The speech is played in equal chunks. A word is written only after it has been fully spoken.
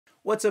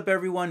What's up,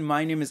 everyone?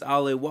 My name is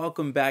Ale.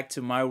 Welcome back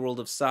to my world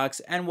of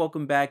stocks, and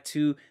welcome back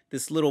to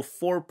this little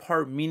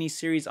 4-part mini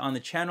series on the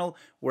channel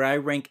where I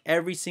rank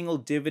every single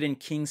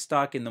dividend king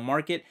stock in the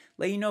market,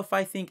 let you know if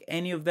I think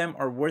any of them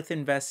are worth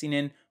investing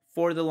in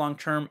for the long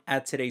term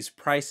at today's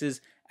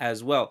prices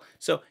as well.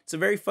 So it's a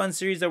very fun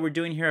series that we're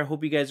doing here. I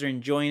hope you guys are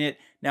enjoying it.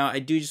 Now, I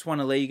do just want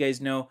to let you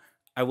guys know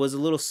I was a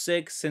little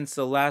sick since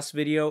the last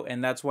video,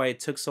 and that's why it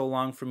took so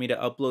long for me to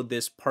upload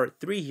this part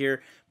 3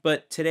 here.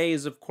 But today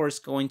is, of course,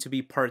 going to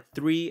be part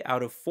 3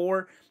 out of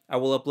 4. I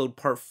will upload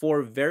part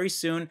 4 very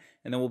soon,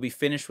 and then we'll be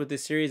finished with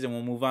this series, and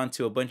we'll move on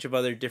to a bunch of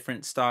other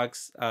different stock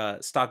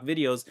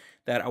videos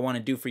that I want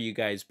to do for you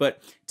guys.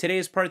 But today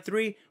is part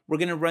 3. We're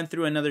going to run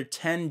through another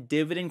 10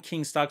 dividend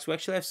king stocks. We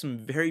actually have some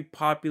very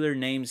popular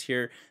names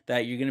here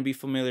that you're going to be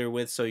familiar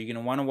with, so you're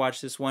going to want to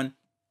watch this one.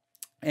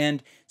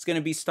 And it's going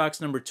to be stocks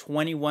number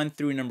 21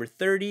 through number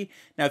 30.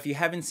 Now, if you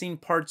haven't seen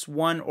parts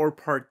 1 or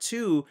part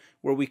 2,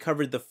 where we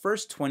covered the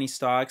first 20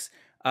 stocks,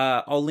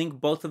 I'll link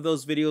both of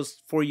those videos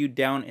for you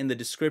down in the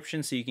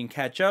description so you can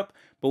catch up.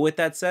 But with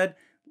that said,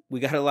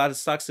 we got a lot of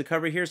stocks to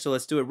cover here, so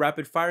let's do it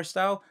rapid fire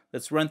style.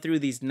 Let's run through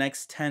these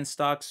next 10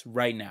 stocks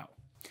right now.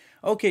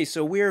 Okay,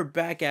 so we're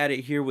back at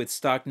it here with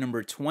stock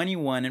number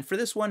 21, and for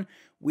this one,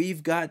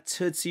 we've got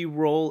Tootsie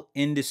Roll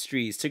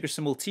Industries, ticker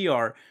symbol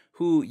TR,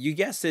 who, you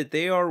guessed it,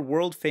 they are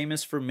world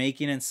famous for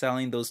making and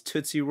selling those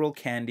Tootsie Roll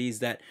candies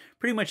that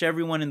pretty much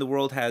everyone in the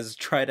world has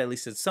tried at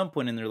least at some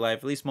point in their life,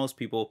 at least most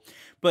people.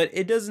 But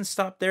it doesn't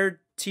stop there.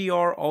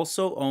 TR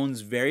also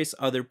owns various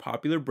other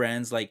popular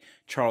brands like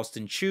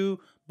Charleston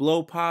Chew,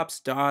 Blow Pops,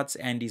 Dots,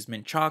 Andes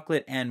Mint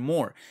Chocolate, and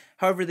more.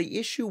 However, the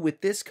issue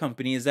with this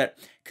company is that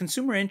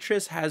consumer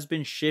interest has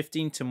been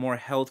shifting to more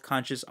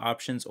health-conscious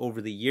options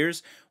over the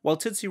years, while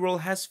Tootsie Roll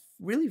has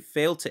really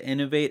failed to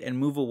innovate and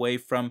move away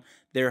from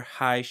their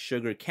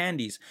high-sugar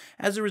candies.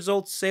 As a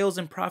result, sales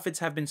and profits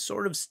have been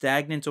sort of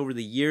stagnant over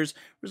the years,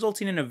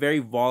 resulting in a very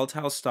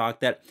volatile stock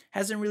that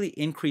hasn't really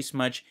increased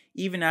much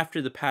even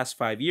after the past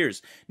 5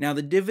 years. Now,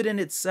 the dividend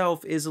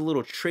itself is a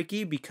little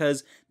tricky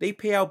because they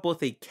pay out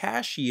both a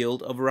cash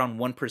yield of around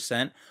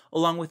 1%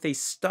 along with a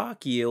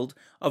stock yield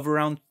of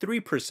around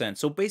 3%.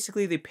 So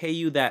basically, they pay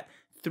you that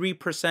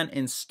 3%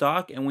 in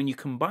stock, and when you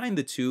combine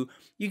the two,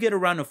 you get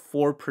around a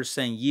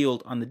 4%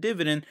 yield on the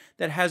dividend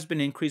that has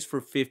been increased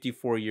for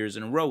 54 years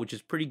in a row, which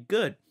is pretty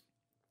good.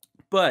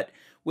 But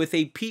with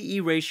a PE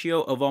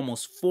ratio of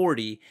almost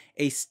 40,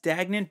 a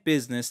stagnant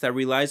business that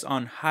relies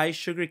on high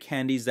sugar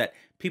candies that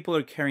people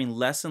are caring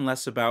less and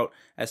less about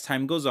as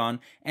time goes on,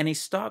 and a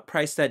stock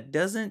price that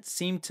doesn't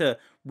seem to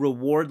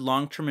reward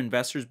long-term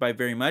investors by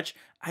very much,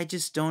 I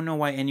just don't know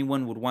why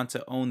anyone would want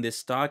to own this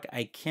stock.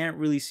 I can't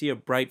really see a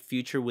bright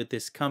future with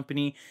this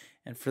company,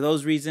 and for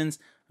those reasons,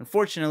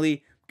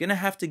 unfortunately, I'm gonna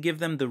have to give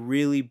them the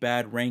really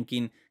bad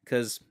ranking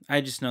because I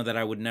just know that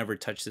I would never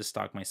touch this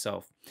stock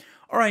myself.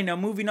 All right, now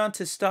moving on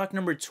to stock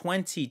number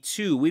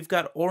 22, we've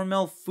got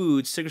Hormel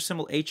Foods, ticker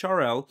symbol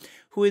HRL,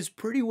 who is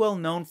pretty well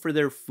known for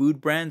their food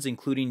brands,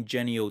 including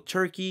Jenny-O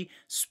Turkey,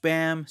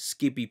 Spam,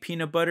 Skippy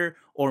Peanut Butter,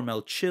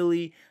 Hormel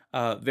Chili,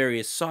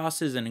 various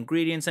sauces and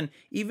ingredients, and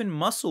even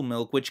Muscle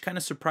Milk, which kind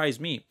of surprised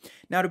me.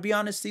 Now, to be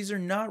honest, these are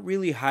not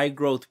really high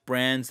growth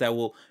brands that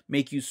will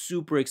make you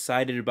super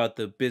excited about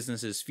the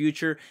business's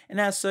future,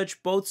 and as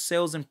such, both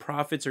sales and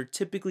profits are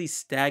typically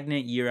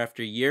stagnant year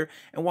after year.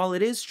 And while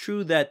it is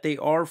true that they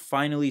are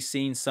finally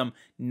seeing some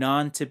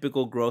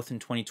non-typical growth in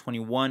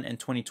 2021 and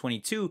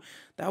 2022,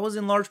 that was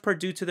in large part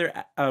due to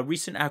their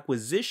recent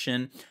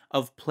acquisition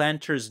of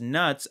Planters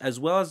Nuts, as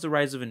well as the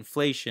rise of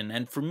inflation.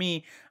 And for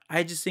me,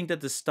 I just think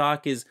that the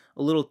stock is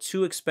a little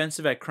too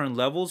expensive at current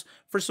levels.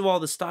 First of all,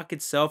 the stock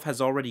itself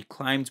has already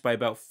climbed by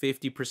about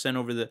 50%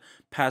 over the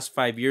past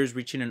 5 years,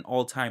 reaching an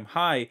all-time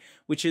high,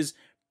 which is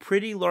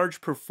pretty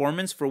large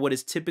performance for what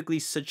is typically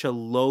such a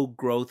low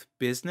growth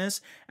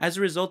business. As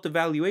a result, the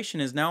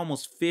valuation is now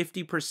almost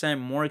 50%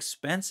 more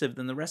expensive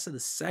than the rest of the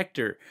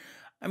sector.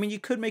 I mean, you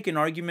could make an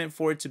argument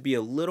for it to be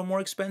a little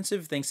more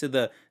expensive thanks to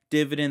the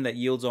dividend that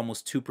yields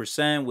almost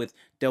 2% with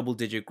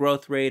double-digit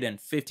growth rate and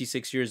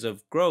 56 years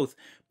of growth,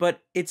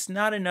 but it's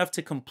not enough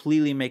to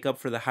completely make up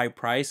for the high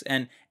price,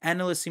 and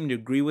analysts seem to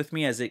agree with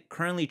me as it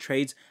currently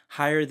trades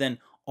higher than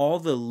all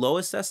the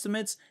lowest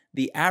estimates,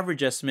 the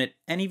average estimate,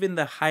 and even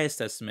the highest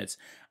estimates.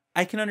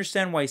 I can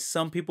understand why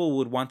some people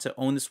would want to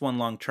own this one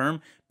long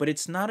term, but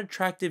it's not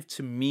attractive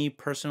to me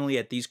personally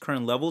at these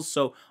current levels,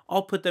 so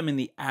I'll put them in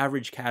the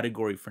average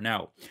category for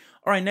now.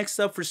 All right, next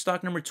up for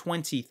stock number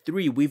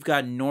 23, we've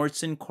got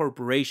Nordson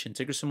Corporation,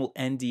 ticker symbol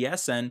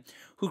NDSN,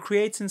 who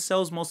creates and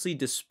sells mostly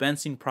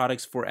dispensing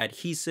products for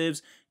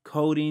adhesives,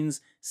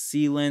 coatings,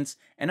 sealants,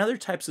 and other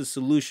types of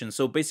solutions.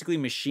 So basically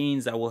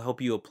machines that will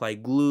help you apply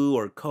glue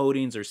or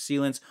coatings or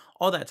sealants,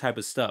 all that type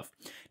of stuff.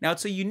 Now,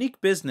 it's a unique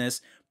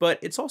business, but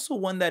it's also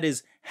one that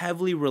is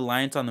heavily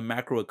reliant on the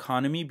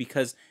macroeconomy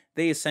because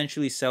they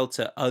essentially sell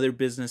to other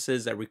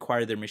businesses that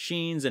require their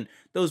machines, and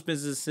those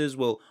businesses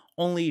will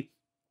only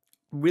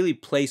really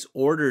place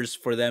orders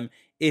for them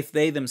if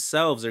they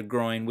themselves are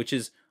growing, which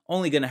is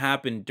only going to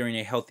happen during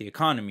a healthy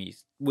economy,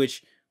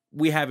 which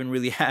we haven't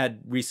really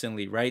had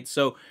recently, right?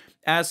 So,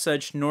 as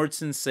such,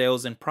 Nordson's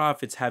sales and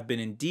profits have been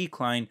in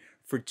decline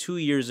for 2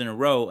 years in a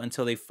row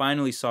until they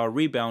finally saw a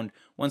rebound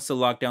once the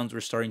lockdowns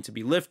were starting to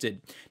be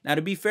lifted. Now,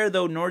 to be fair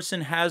though,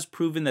 Nordson has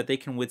proven that they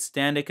can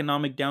withstand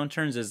economic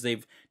downturns as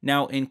they've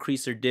now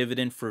increased their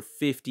dividend for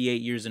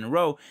 58 years in a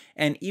row.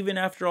 And even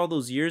after all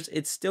those years,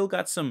 it's still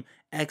got some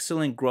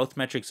excellent growth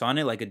metrics on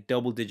it, like a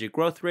double-digit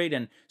growth rate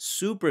and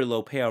super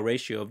low payout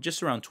ratio of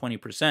just around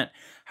 20%.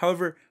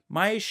 However,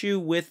 my issue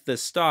with the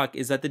stock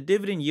is that the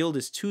dividend yield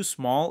is too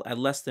small at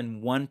less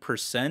than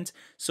 1%.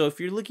 So if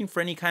you're looking for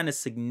any kind of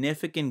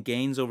significant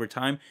gains over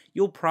time,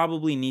 you'll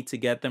probably need to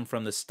get them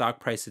from the stock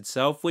price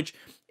itself, which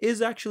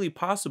is actually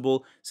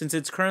possible since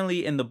it's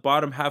currently in the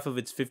bottom half of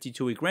its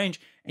 52-week range,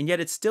 and yet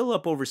it's still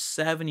up over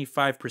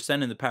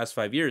 75% in the past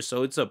 5 years.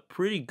 So it's a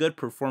pretty good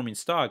performing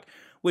stock,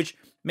 which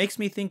makes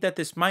me think that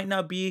this might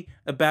not be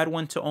a bad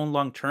one to own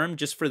long term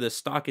just for the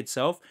stock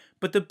itself,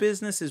 but the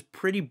business is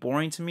pretty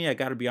boring to me, I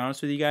gotta be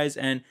honest with you guys,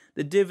 and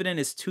the dividend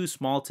is too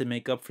small to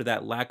make up for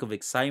that lack of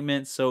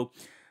excitement. So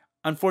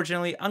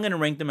unfortunately, I'm gonna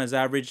rank them as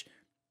average.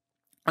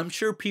 I'm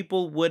sure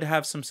people would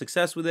have some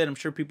success with it. I'm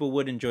sure people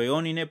would enjoy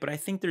owning it, but I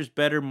think there's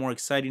better, more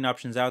exciting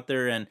options out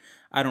there, and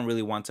I don't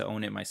really want to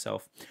own it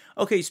myself.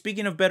 Okay,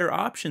 speaking of better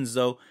options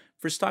though,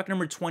 for stock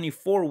number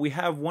 24, we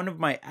have one of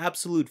my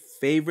absolute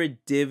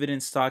favorite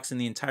dividend stocks in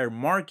the entire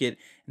market,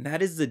 and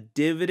that is the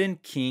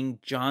Dividend King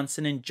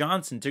Johnson &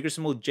 Johnson, ticker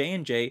symbol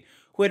J&J,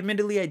 who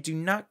admittedly I do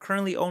not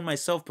currently own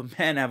myself, but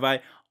man, have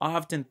I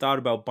often thought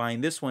about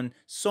buying this one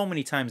so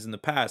many times in the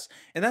past.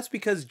 And that's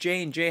because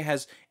J&J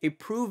has a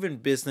proven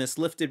business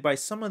lifted by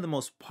some of the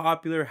most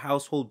popular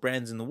household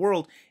brands in the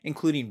world,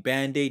 including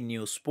Band-Aid,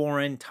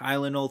 Neosporin,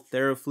 Tylenol,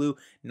 Theraflu,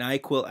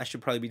 NyQuil, I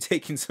should probably be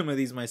taking some of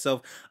these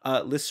myself,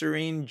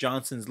 Listerine,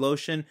 Johnson's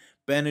Lotion,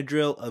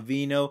 Benadryl,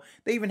 Aveeno.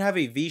 They even have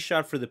a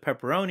V-shot for the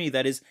pepperoni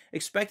that is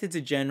expected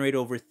to generate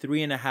over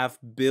 $3.5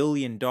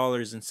 billion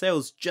in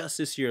sales just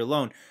this year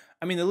alone.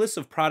 I mean, the list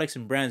of products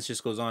and brands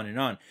just goes on and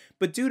on.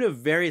 But due to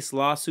various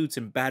lawsuits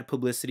and bad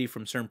publicity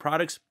from certain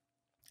products,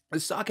 the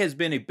stock has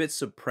been a bit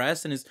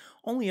suppressed and is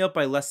only up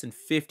by less than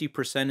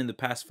 50% in the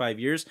past 5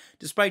 years,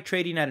 despite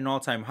trading at an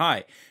all-time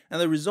high. Now,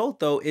 the result,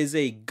 though, is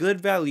a good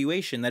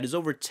valuation that is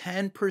over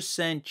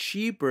 10%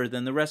 cheaper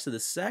than the rest of the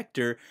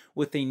sector,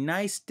 with a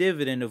nice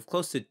dividend of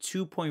close to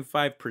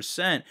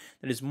 2.5%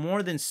 that is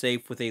more than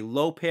safe with a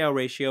low payout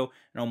ratio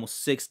and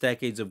almost 6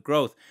 decades of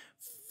growth.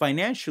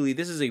 Financially,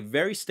 this is a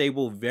very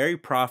stable, very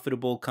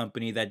profitable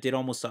company that did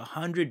almost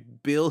 $100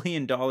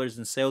 billion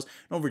in sales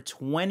and over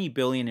 $20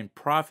 billion in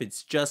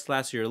profits just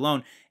last year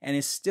alone, and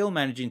is still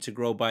managing to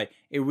grow by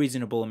a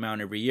reasonable amount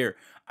every year.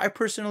 I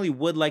personally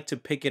would like to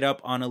pick it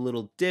up on a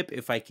little dip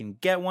if I can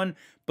get one,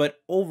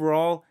 but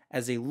overall,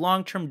 as a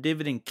long-term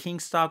dividend king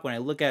stock, when I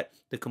look at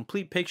the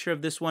complete picture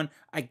of this one,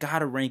 I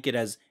gotta rank it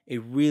as a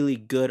really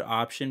good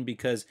option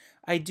because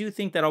I do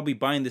think that I'll be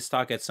buying this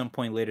stock at some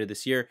point later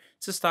this year.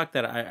 It's a stock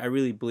that I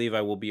really believe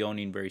I will be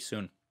owning very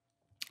soon.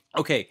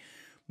 Okay,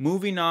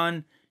 moving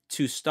on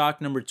to stock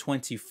number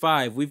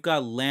 25, we've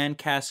got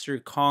Lancaster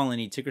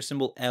Colony, ticker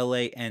symbol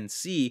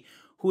LANC,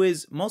 who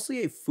is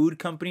mostly a food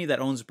company that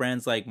owns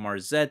brands like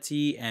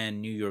Marzetti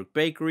and New York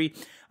Bakery.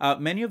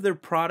 Many of their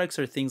products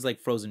are things like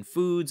frozen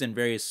foods and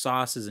various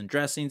sauces and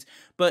dressings,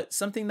 but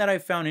something that I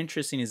found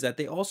interesting is that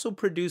they also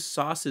produce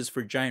sauces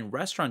for giant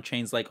restaurant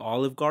chains like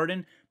Olive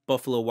Garden,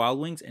 Buffalo Wild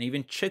Wings, and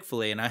even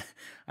Chick-fil-A. And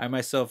I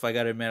myself, I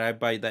gotta admit, I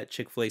buy that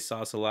Chick-fil-A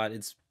sauce a lot.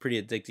 It's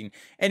pretty addicting.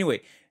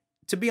 Anyway,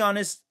 to be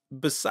honest,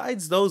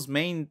 besides those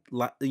main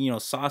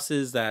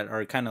sauces that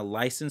are kind of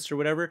licensed or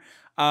whatever,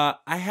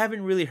 I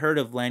haven't really heard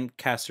of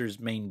Lancaster's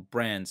main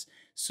brands.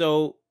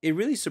 So it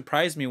really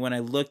surprised me when I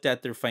looked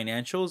at their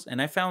financials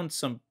and I found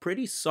some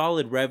pretty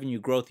solid revenue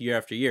growth year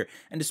after year.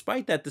 And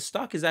despite that, the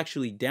stock is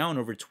actually down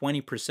over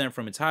 20%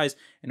 from its highs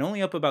and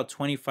only up about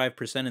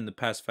 25% in the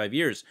past 5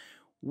 years.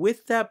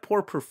 With that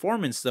poor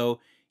performance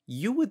though,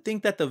 you would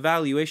think that the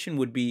valuation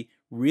would be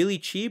really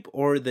cheap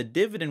or the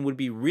dividend would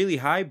be really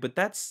high, but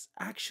that's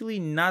actually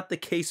not the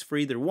case for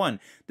either one.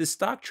 The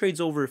stock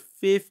trades over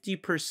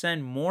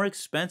 50% more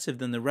expensive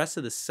than the rest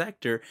of the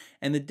sector,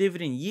 and the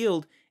dividend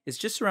yield is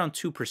just around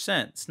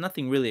 2%. It's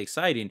nothing really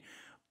exciting.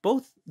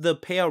 Both the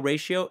payout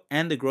ratio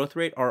and the growth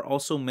rate are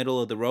also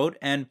middle of the road,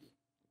 and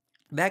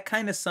that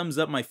kind of sums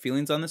up my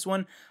feelings on this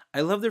one.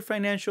 I love their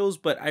financials,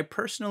 but I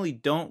personally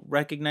don't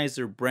recognize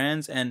their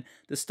brands, and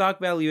the stock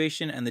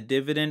valuation and the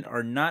dividend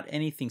are not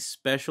anything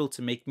special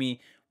to make me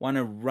want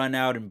to run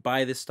out and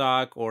buy the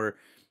stock, or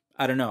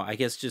I don't know, I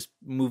guess just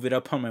move it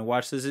up on my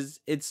watch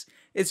list. It's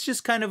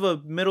just kind of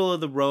a middle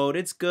of the road.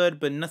 It's good,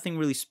 but nothing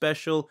really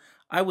special.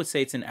 I would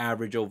say it's an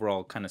average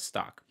overall kind of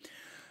stock.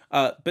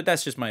 But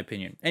that's just my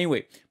opinion.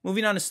 Anyway,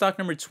 moving on to stock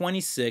number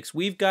 26,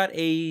 we've got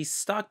a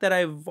stock that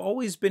I've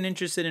always been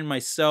interested in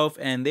myself,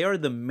 and they are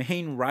the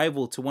main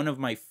rival to one of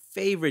my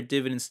favorite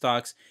dividend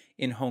stocks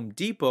in Home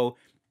Depot,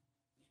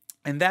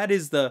 and that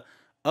is the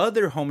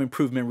other home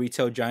improvement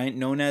retail giant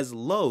known as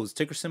Lowe's,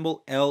 ticker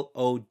symbol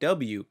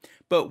LOW.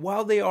 But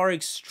while they are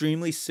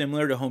extremely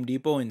similar to Home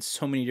Depot in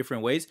so many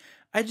different ways,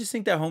 I just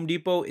think that Home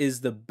Depot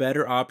is the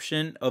better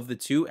option of the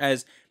two,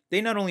 as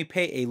they not only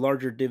pay a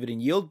larger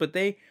dividend yield, but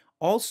they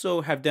also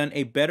have done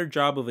a better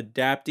job of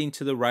adapting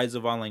to the rise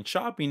of online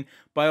shopping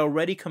by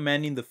already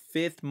commanding the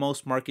fifth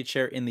most market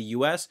share in the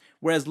US,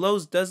 whereas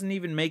Lowe's doesn't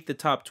even make the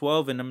top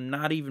 12, and I'm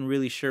not even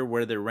really sure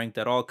where they're ranked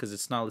at all because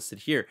it's not listed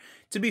here.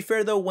 To be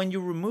fair though, when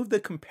you remove the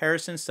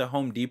comparisons to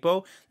Home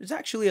Depot, there's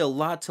actually a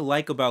lot to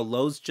like about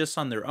Lowe's just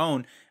on their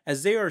own,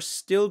 as they are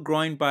still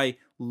growing by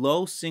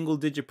low single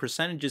digit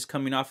percentages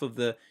coming off of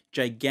the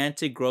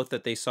gigantic growth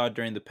that they saw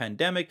during the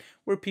pandemic,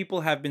 where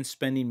people have been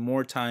spending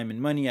more time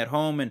and money at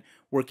home and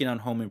working on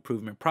home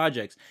improvement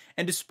projects.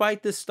 And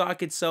despite the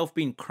stock itself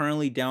being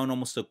currently down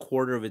almost a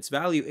quarter of its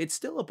value, it's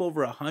still up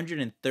over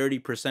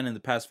 130% in the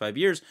past 5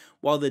 years,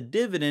 while the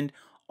dividend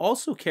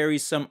also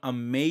carries some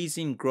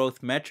amazing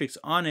growth metrics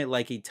on it,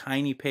 like a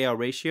tiny payout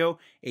ratio,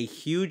 a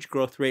huge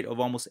growth rate of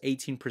almost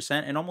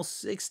 18%, and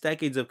almost 6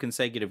 decades of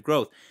consecutive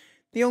growth.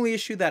 The only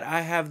issue that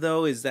I have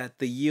though is that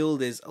the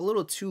yield is a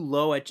little too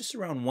low at just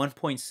around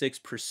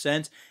 1.6%,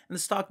 and the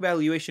stock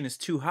valuation is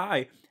too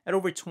high at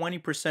over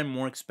 20%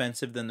 more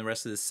expensive than the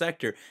rest of the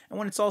sector. And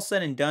when it's all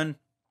said and done,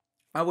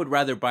 I would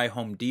rather buy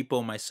Home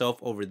Depot myself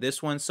over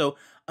this one. So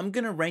I'm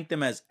going to rank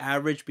them as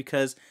average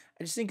because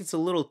I just think it's a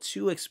little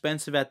too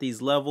expensive at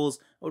these levels.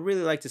 I would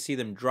really like to see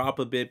them drop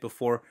a bit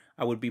before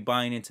I would be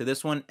buying into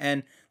this one.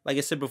 And like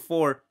I said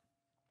before,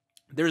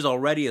 there's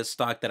already a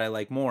stock that I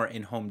like more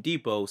in Home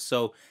Depot,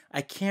 so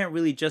I can't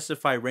really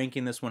justify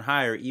ranking this one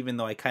higher, even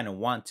though I kind of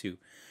want to.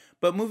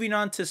 But moving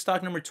on to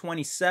stock number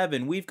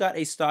 27, we've got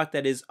a stock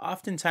that is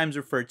oftentimes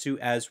referred to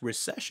as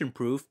recession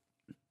proof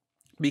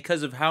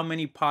because of how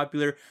many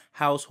popular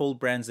household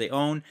brands they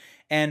own,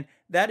 and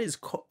that is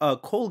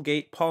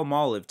Colgate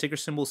Palmolive, ticker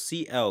symbol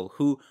CL,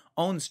 who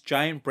owns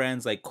giant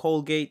brands like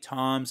Colgate,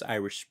 Tom's,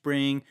 Irish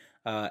Spring,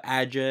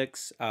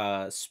 Ajax,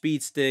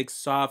 Speed Sticks,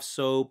 Soft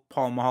Soap,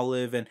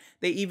 Palmolive, and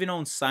they even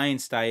own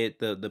Science Diet,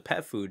 the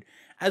pet food.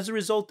 As a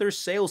result, their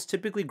sales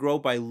typically grow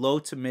by low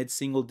to mid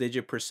single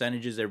digit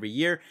percentages every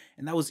year,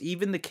 and that was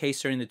even the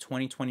case during the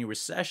 2020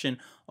 recession,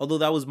 although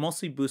that was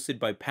mostly boosted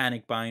by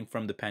panic buying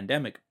from the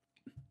pandemic.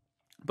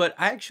 But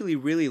I actually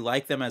really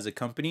like them as a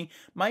company.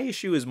 My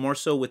issue is more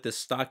so with the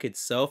stock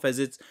itself, as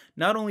it's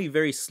not only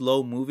very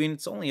slow moving,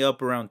 it's only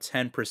up around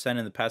 10%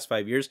 in the past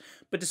 5 years,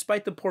 but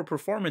despite the poor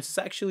performance, it's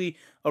actually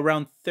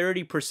around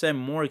 30%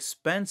 more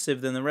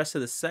expensive than the rest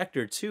of the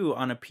sector too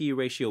on a P/E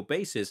ratio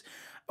basis.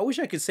 I wish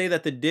I could say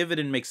that the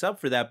dividend makes up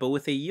for that, but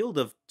with a yield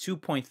of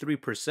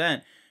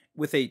 2.3%,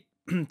 with a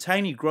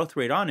tiny growth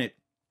rate on it,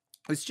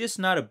 it's just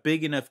not a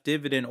big enough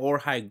dividend or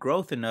high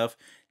growth enough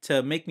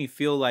to make me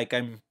feel like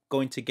I'm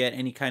going to get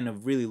any kind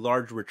of really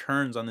large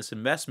returns on this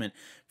investment.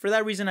 For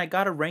that reason, I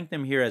gotta rank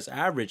them here as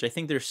average. I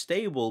think they're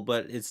stable,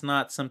 but it's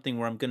not something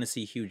where I'm gonna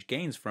see huge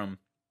gains from.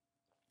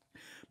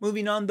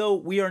 Moving on though,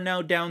 we are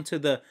now down to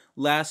the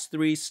last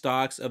three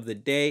stocks of the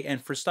day,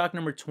 and for stock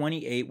number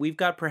 28, we've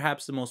got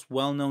perhaps the most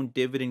well-known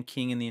dividend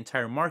king in the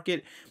entire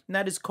market, and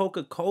that is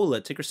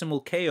Coca-Cola, ticker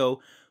symbol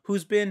KO,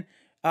 who's been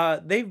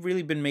they've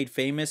really been made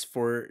famous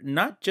for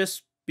not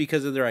just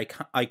because of their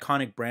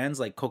iconic brands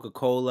like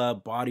Coca-Cola,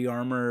 Body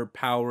Armor,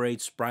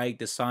 Powerade, Sprite,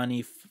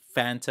 Dasani,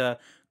 Fanta,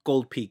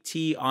 Gold Peak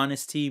Tea,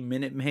 Honest Tea,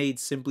 Minute Maid,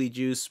 Simply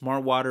Juice,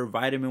 Smart Water,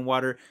 Vitamin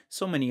Water,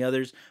 so many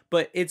others.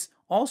 But it's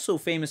also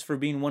famous for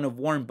being one of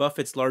Warren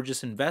Buffett's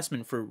largest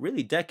investment for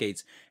really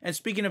decades. And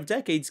speaking of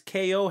decades,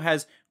 KO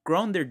has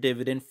grown their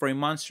dividend for a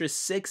monstrous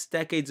 6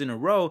 decades in a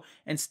row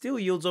and still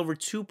yields over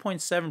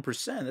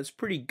 2.7%. That's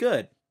pretty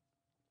good.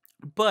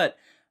 But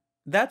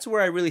that's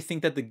where I really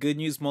think that the good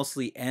news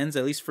mostly ends,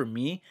 at least for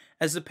me,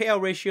 as the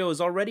payout ratio is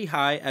already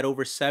high at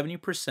over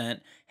 70%,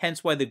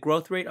 hence why the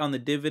growth rate on the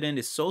dividend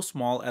is so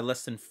small at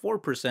less than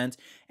 4%,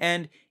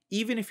 and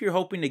even if you're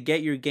hoping to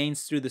get your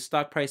gains through the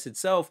stock price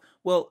itself,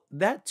 well,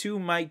 that too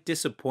might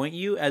disappoint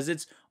you, as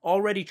it's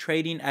already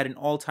trading at an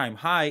all-time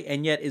high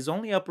and yet is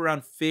only up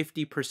around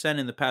 50%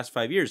 in the past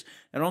 5 years.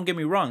 Now don't get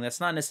me wrong,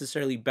 that's not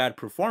necessarily bad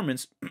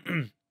performance,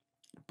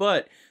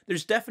 but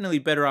there's definitely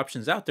better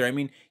options out there. I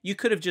mean, you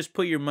could have just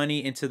put your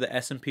money into the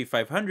S&P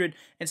 500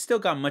 and still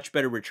got much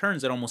better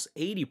returns at almost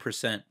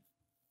 80%.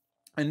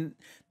 And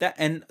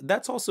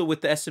that's also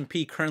with the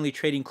S&P currently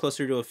trading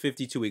closer to a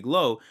 52-week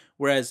low,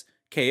 whereas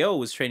KO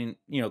was trading,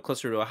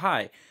 closer to a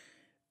high.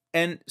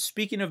 And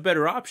speaking of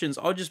better options,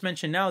 I'll just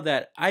mention now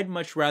that I'd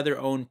much rather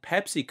own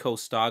PepsiCo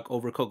stock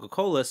over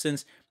Coca-Cola,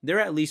 since they're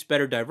at least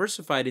better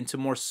diversified into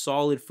more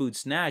solid food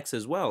snacks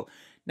as well.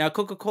 Now,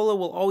 Coca-Cola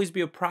will always be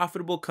a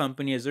profitable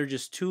company, as they're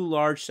just too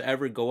large to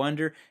ever go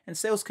under, and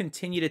sales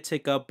continue to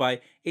tick up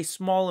by a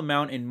small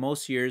amount in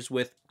most years,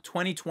 with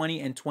 2020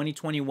 and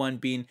 2021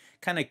 being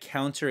kind of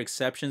counter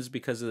exceptions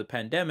because of the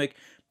pandemic.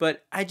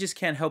 But I just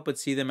can't help but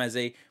see them as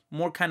a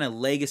more kind of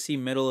legacy,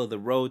 middle of the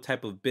road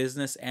type of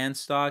business and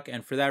stock,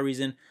 and for that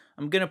reason,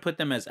 I'm going to put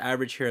them as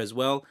average here as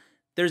well.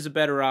 There's a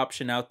better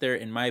option out there,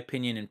 in my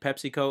opinion, in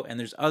PepsiCo, and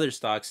there's other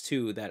stocks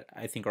too that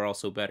I think are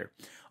also better.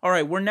 All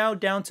right, we're now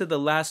down to the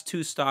last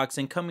two stocks,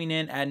 and coming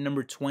in at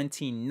number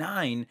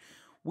 29,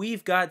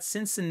 we've got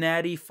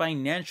Cincinnati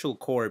Financial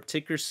Corp,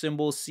 ticker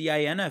symbol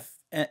CINF.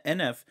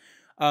 NF,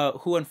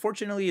 who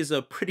unfortunately is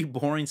a pretty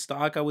boring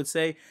stock, I would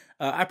say.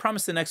 I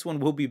promise the next one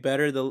will be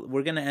better.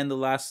 We're going to end the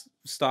last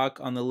stock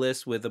on the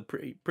list with a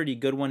pretty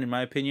good one, in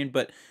my opinion.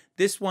 But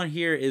this one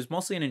here is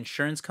mostly an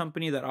insurance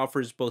company that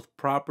offers both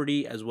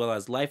property as well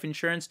as life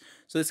insurance.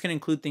 So this can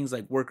include things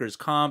like workers'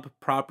 comp,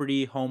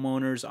 property,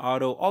 homeowners,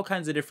 auto, all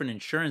kinds of different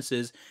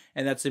insurances.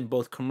 And that's in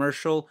both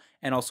commercial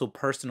and also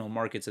personal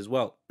markets as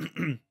well.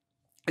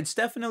 It's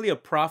definitely a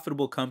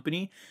profitable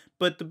company,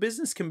 but the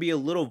business can be a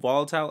little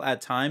volatile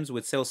at times,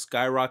 with sales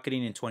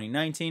skyrocketing in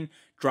 2019,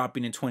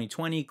 dropping in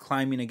 2020,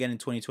 climbing again in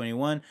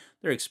 2021.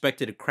 They're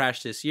expected to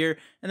crash this year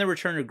and then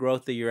return to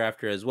growth the year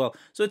after as well.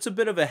 So it's a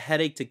bit of a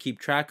headache to keep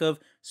track of,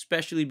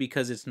 especially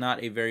because it's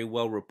not a very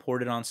well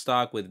reported on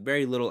stock with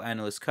very little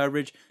analyst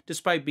coverage,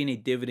 despite being a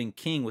dividend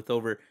king with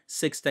over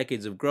 6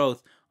 decades of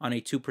growth on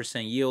a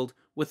 2% yield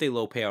with a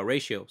low payout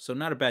ratio. So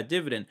not a bad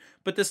dividend.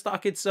 But the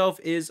stock itself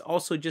is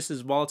also just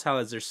as volatile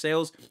as their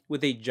sales,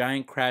 with a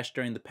giant crash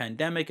during the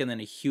pandemic and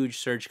then a huge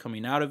surge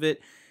coming out of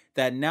it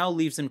that now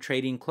leaves them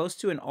trading close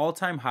to an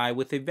all-time high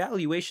with a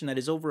valuation that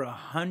is over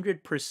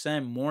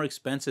 100% more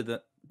expensive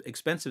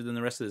than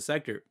the rest of the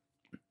sector.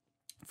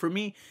 For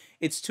me,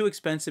 it's too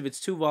expensive, it's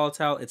too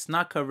volatile, it's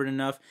not covered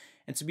enough,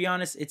 and to be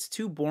honest, it's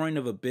too boring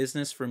of a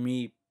business for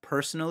me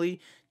personally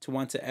to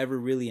want to ever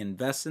really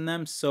invest in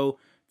them. So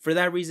for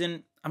that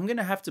reason, I'm going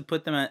to have to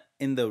put them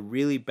in the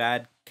really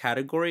bad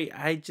category.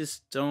 I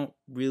just don't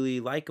really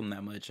like them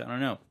that much. I don't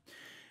know.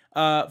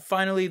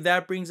 Finally,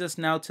 that brings us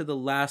now to the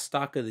last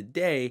stock of the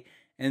day.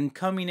 And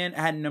coming in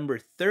at number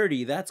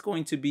 30, that's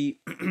going to be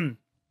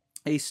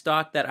a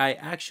stock that I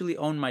actually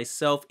own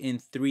myself in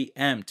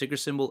 3M, ticker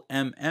symbol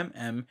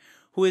MMM,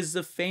 who is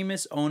the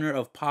famous owner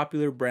of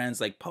popular brands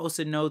like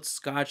Post-it Notes,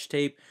 Scotch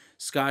Tape,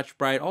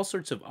 Scotch-Brite, all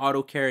sorts of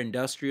auto care,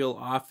 industrial,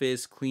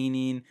 office,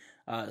 cleaning,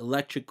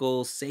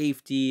 electrical,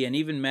 safety, and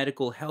even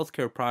medical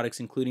healthcare products,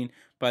 including,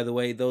 by the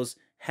way, those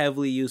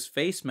heavily used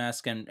face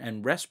masks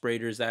and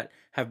respirators that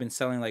have been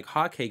selling like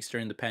hotcakes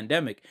during the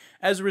pandemic.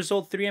 As a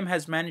result, 3M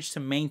has managed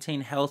to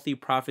maintain healthy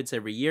profits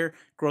every year.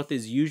 Growth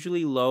is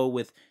usually low,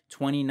 with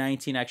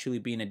 2019 actually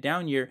being a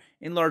down year,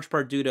 in large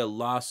part due to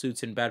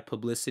lawsuits and bad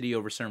publicity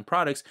over certain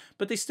products,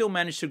 but they still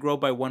managed to grow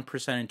by 1%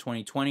 in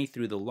 2020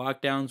 through the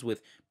lockdowns,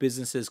 with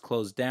businesses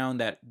closed down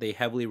that they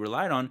heavily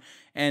relied on.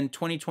 And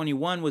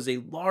 2021 was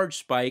a large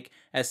spike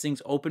as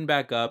things opened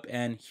back up,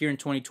 and here in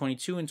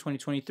 2022 and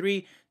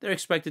 2023, they're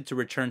expected to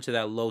return to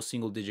that low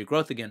single-digit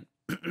growth again.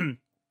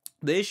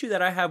 The issue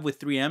that I have with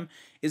 3M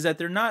is that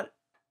they're not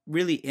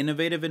really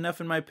innovative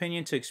enough, in my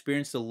opinion, to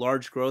experience the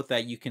large growth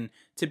that you can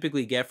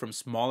typically get from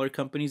smaller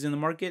companies in the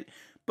market.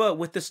 But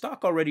with the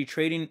stock already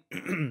trading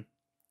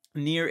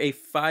near a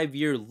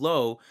 5-year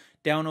low,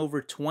 down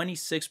over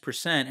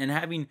 26%, and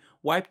having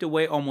wiped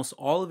away almost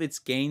all of its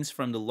gains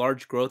from the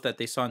large growth that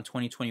they saw in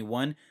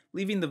 2021,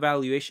 leaving the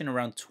valuation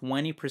around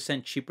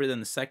 20% cheaper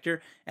than the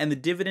sector, and the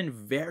dividend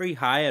very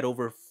high at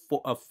over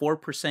a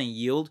 4%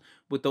 yield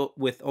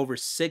with over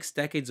 6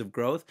 decades of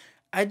growth,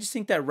 I just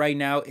think that right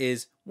now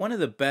is one of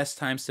the best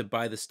times to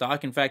buy the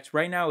stock. In fact,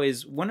 right now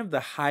is one of the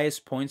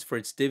highest points for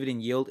its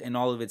dividend yield in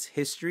all of its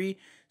history.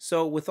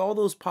 So with all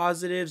those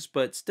positives,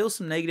 but still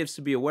some negatives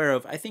to be aware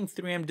of, I think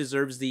 3M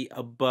deserves the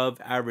above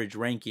average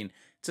ranking.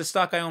 It's a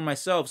stock I own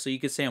myself, so you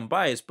could say I'm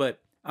biased, but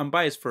I'm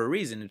biased for a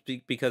reason.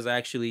 It's because I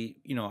actually,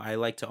 I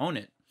like to own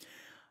it.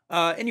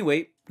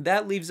 Anyway,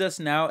 that leaves us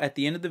now at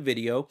the end of the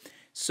video.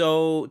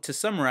 So to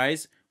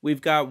summarize,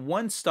 we've got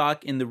one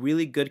stock in the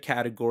really good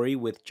category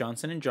with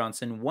Johnson &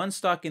 Johnson, one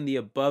stock in the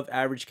above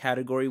average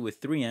category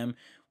with 3M.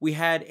 We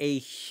had a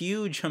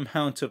huge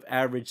amount of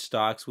average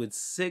stocks with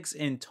 6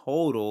 in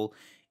total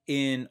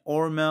in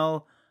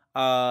Hormel,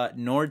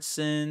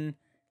 Nordson,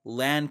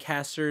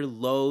 Lancaster,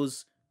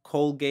 Lowe's,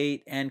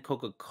 Colgate, and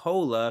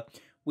Coca-Cola.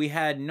 We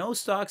had no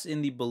stocks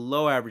in the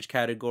below average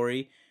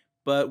category,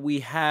 but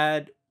we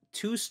had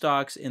 2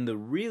 stocks in the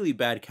really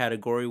bad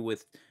category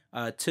with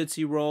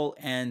Tootsie Roll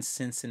and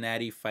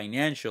Cincinnati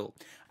Financial.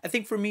 I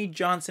think for me,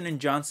 Johnson &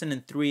 Johnson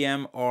and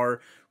 3M are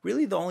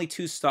really the only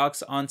 2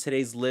 stocks on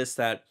today's list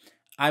that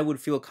I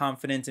would feel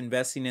confident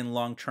investing in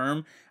long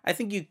term. I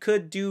think you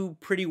could do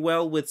pretty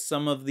well with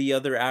some of the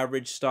other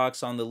average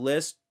stocks on the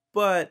list,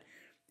 but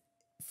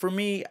for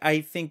me,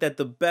 I think that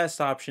the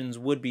best options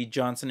would be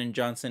Johnson &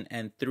 Johnson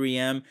and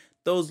 3M.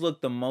 Those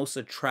look the most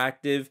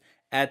attractive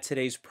at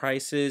today's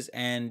prices,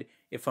 and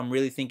if I'm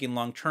really thinking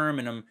long term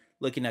and I'm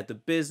looking at the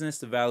business,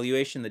 the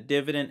valuation, the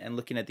dividend, and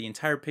looking at the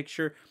entire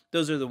picture,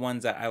 those are the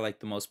ones that I like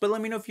the most. But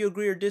let me know if you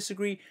agree or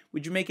disagree.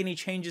 Would you make any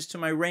changes to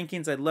my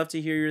rankings? I'd love to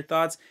hear your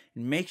thoughts.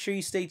 And make sure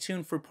you stay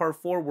tuned for part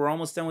 4. We're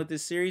almost done with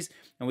this series,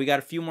 and we got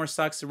a few more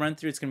stocks to run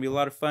through. It's going to be a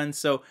lot of fun.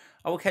 So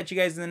I will catch you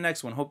guys in the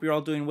next one. Hope you're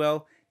all doing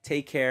well.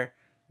 Take care,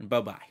 and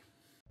bye-bye.